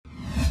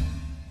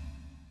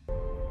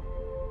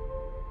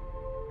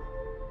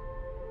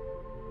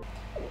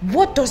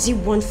What does he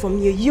want from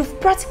you? You've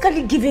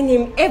practically given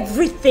him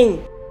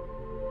everything.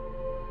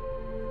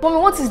 Mommy,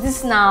 what is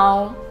this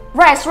now?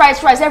 Rice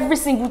every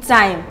single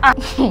time.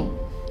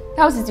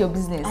 How is it your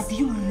business? Have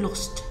you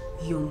lost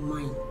your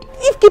mind?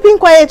 If keeping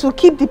quiet will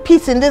keep the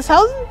peace in this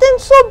house, then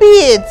so be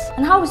it.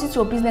 And how is it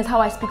your business how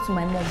I speak to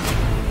my mom?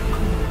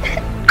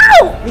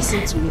 Ow!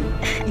 Listen to me.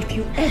 If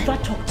you ever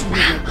talk to me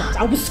like that,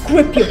 I will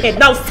scrape your head.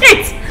 Now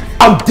sit!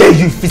 How dare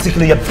you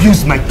physically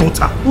abuse my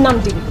daughter?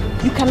 Namdi,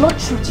 you cannot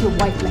treat your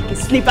wife like a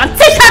slave and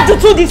take her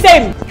to do the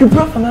same! You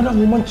brought another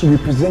woman to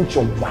represent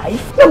your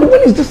wife? No, but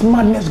when is this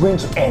madness going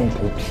to end?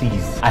 Oh,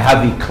 please. I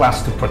have a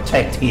class to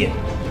protect here.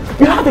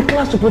 You have a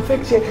class to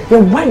protect here?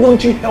 Then why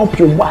don't you help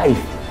your wife?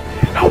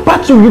 Help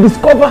her to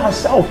rediscover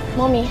herself.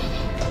 Mommy,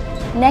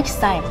 next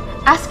time,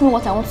 ask me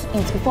what I want to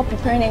eat before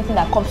preparing anything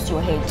that comes to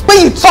your head.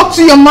 When you talk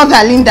to your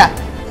mother, Linda,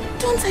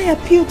 don't I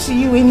appeal to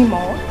you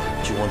anymore?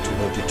 Do you want to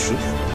know the truth?